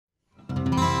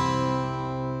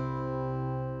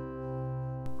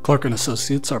Clark &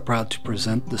 Associates are proud to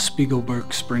present the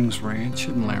Spiegelberg Springs Ranch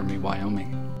in Laramie,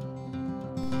 Wyoming.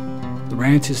 The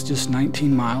ranch is just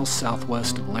 19 miles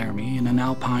southwest of Laramie in an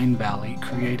alpine valley,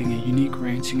 creating a unique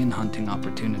ranching and hunting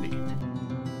opportunity.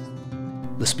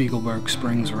 The Spiegelberg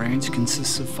Springs Ranch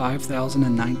consists of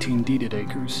 5,019 deeded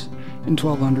acres and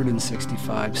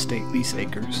 1,265 state lease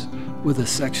acres, with a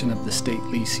section of the state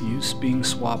lease use being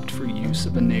swapped for use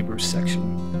of a neighbor's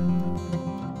section.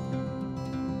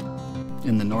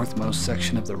 In the northmost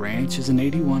section of the ranch is an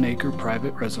 81-acre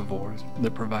private reservoir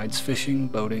that provides fishing,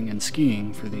 boating, and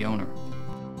skiing for the owner.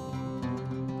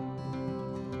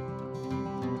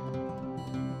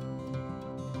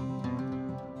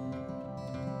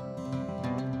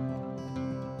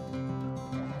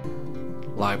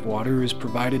 Live water is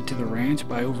provided to the ranch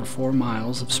by over 4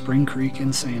 miles of Spring Creek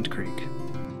and Sand Creek.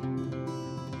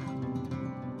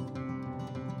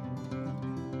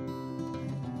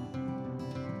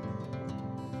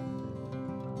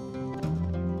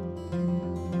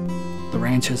 The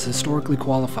ranch has historically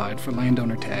qualified for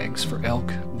landowner tags for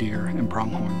elk, deer, and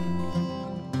pronghorn.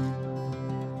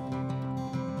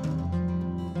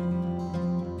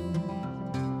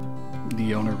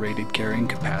 The owner rated carrying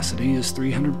capacity is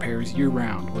 300 pairs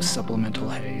year-round with supplemental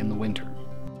hay in the winter.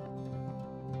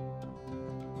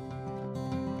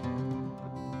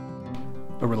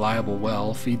 A reliable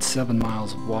well feeds 7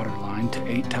 miles of water line to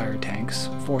 8 tire tanks,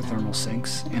 4 thermal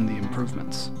sinks, and the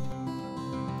improvements.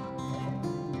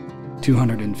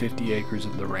 250 acres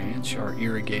of the ranch are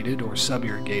irrigated or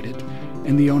sub-irrigated,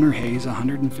 and the owner hays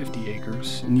 150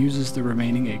 acres and uses the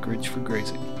remaining acreage for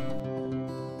grazing.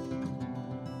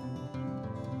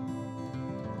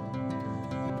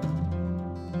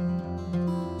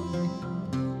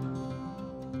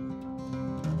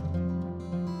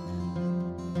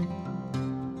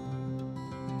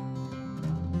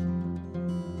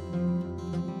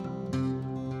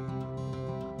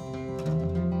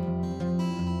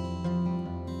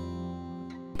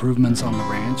 Improvements on the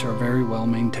ranch are very well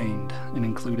maintained and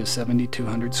include a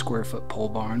 7,200 square foot pole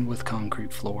barn with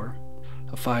concrete floor,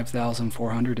 a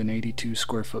 5,482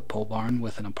 square foot pole barn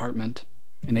with an apartment,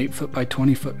 an 8 foot by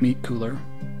 20 foot meat cooler,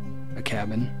 a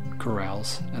cabin,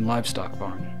 corrals, and livestock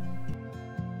barn.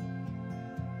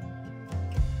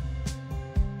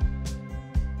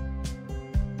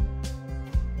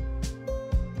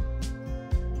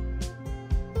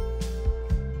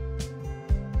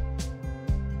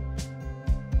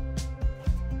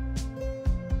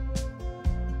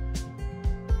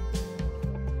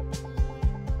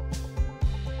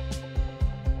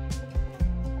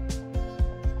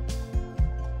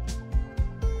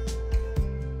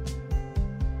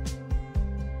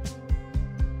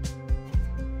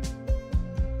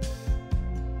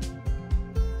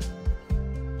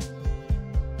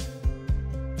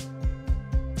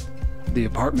 The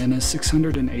apartment is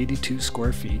 682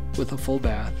 square feet with a full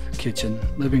bath, kitchen,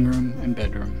 living room, and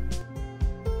bedroom.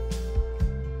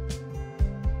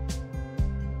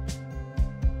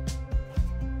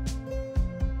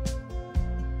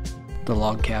 The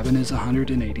log cabin is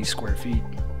 180 square feet.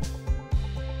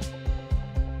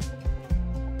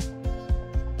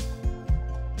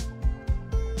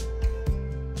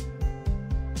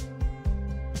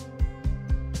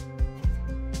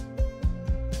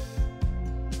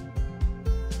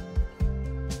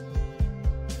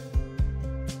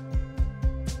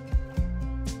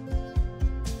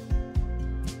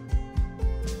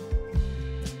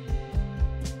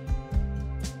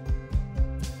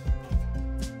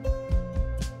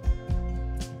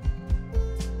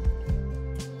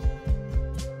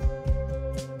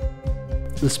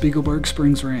 The Spiegelberg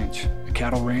Springs Ranch, a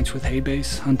cattle ranch with hay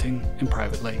base, hunting, and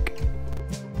private lake.